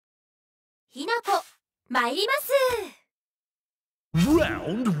ひなこ参ります。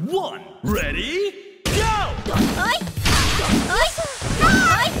 Round 1 Ready Go! どっこいどっこいどっこ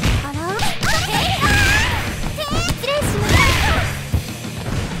い。あら失礼します。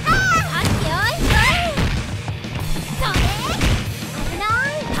あっよいそれ危な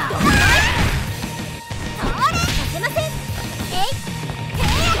いどっこいそれさせません。えいど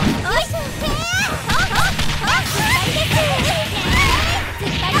っこい突っ張りです。突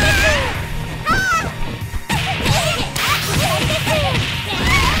っ張りです。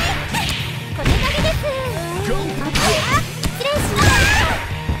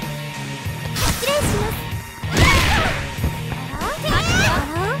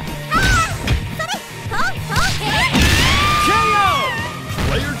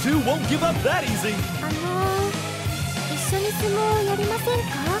Won't give up that easy. 一緒に相撲やりませんか？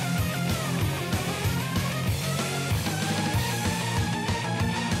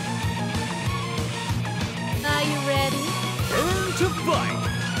 Are you ready? Turn to fight.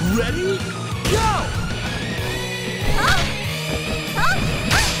 Ready? Go!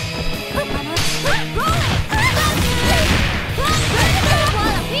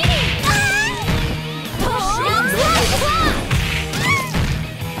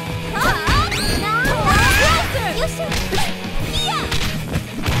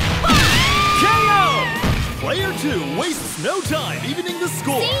 Player 2 wastes no time evening the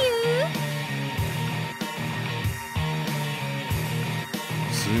score. See you.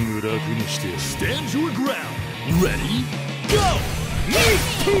 すぐ楽にして Stand your ground. Ready? Go!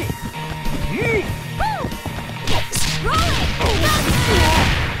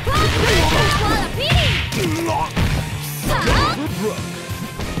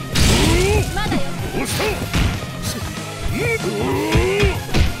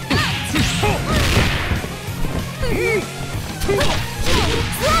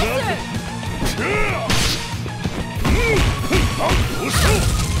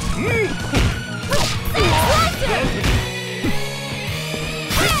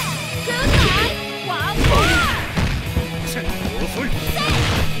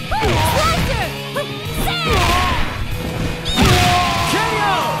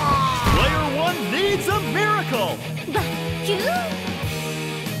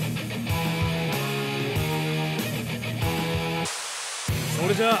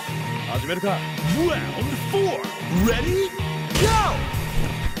 Round 4 Ready? Go!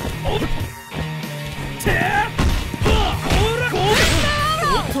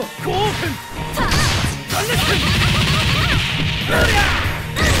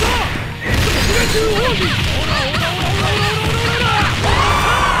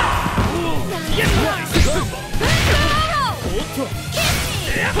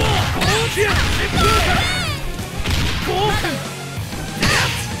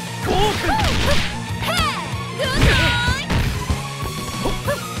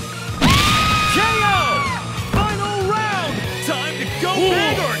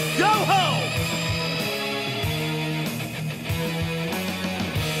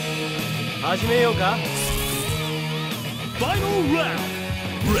 Final round.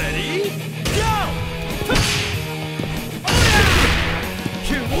 Ready? Go!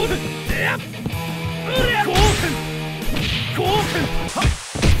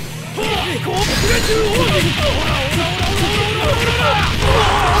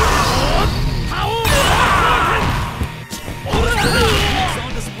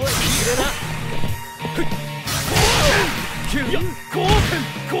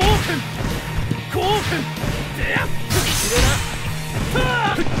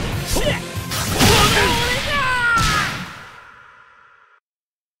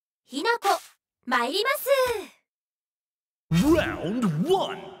 Hinako, 参ります。 Round 1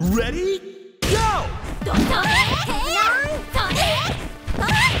 Ready? Go! どっと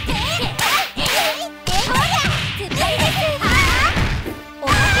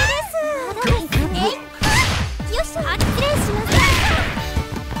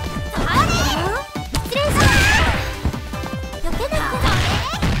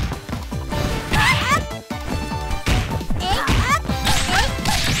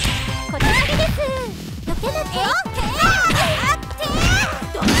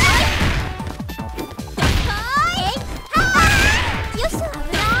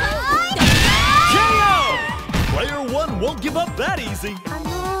Won't give up that easy.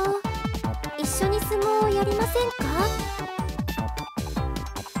 一緒に相撲をやりませんか？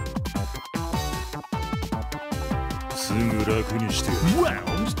 すぐ楽にして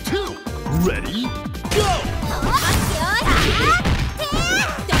Round 2 Ready? Go!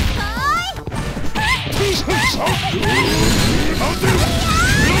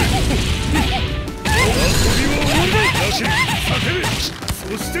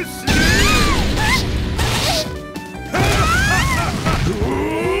 そして死ね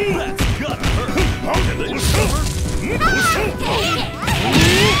That's gotta hurt.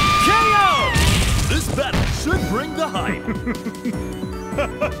 KO! This battle should bring the hype.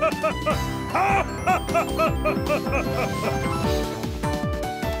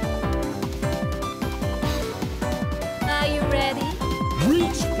 Are you ready?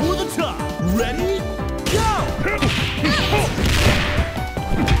 Reach for the top. Ready? Go!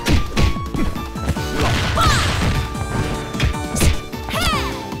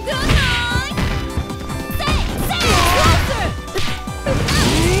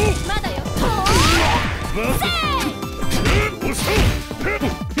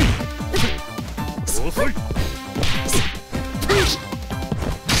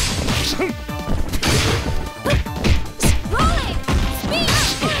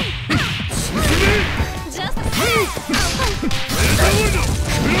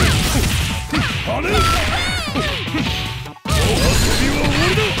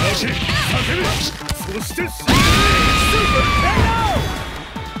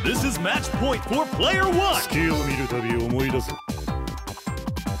 This is match point for player one. 月を見るたび思い出す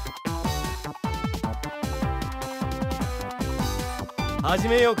始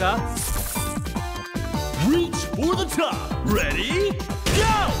めようか Reach for the top. Ready?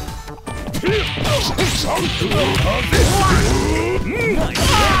 Go!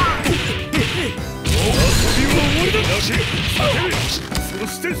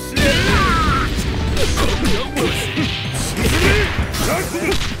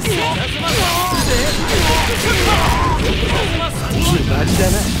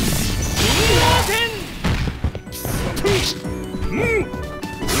 Nice.